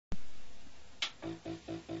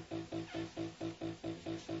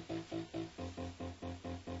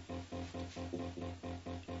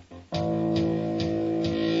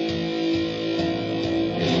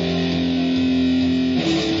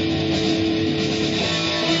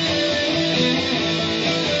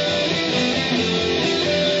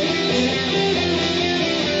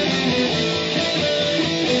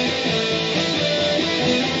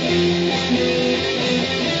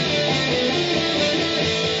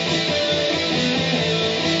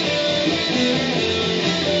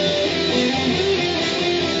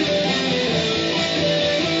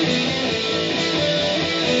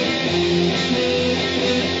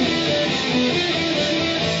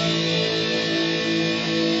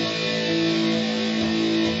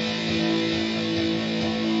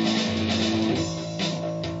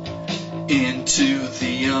to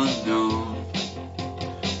the unknown.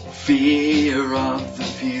 Fear of the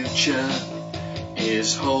future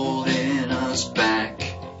is holding us back,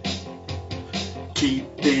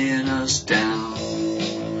 keeping us down.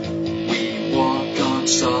 We walk on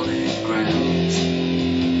solid ground,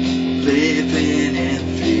 living in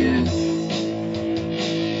fear.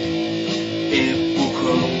 It will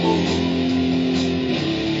crumble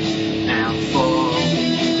and fall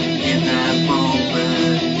in that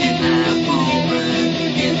moment, in that moment,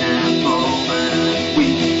 in that moment. We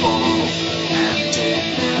fall, and in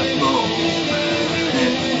that moment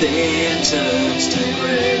everything turns to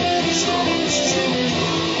grey.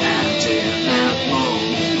 And in that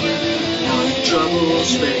moment all your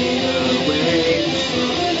troubles fade away.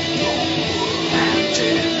 And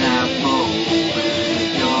in that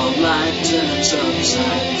moment your life turns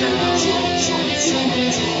upside down.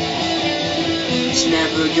 It's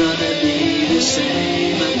never gonna be the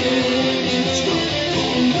same again.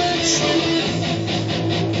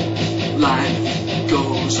 Life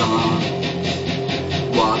goes on.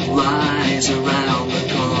 What lies around the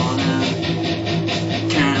corner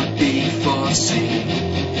can't be foreseen.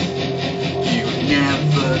 You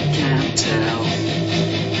never can tell.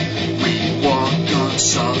 We walk on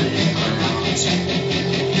solid ground,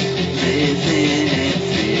 living in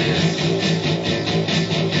fear.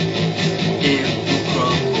 It will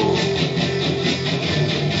crumble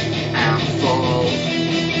and fall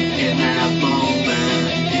in that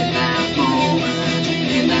moment, in that moment,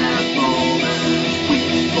 in that moment. We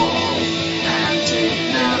fall, and in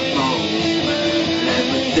that moment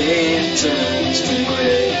everything turns to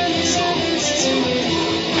grey.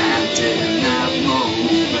 And in that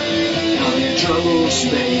moment all your troubles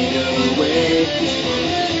fade away.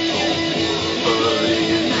 But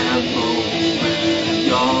in that moment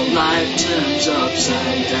your life turns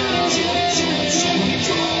upside down.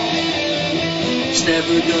 It's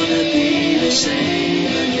never gonna be the same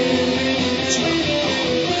again.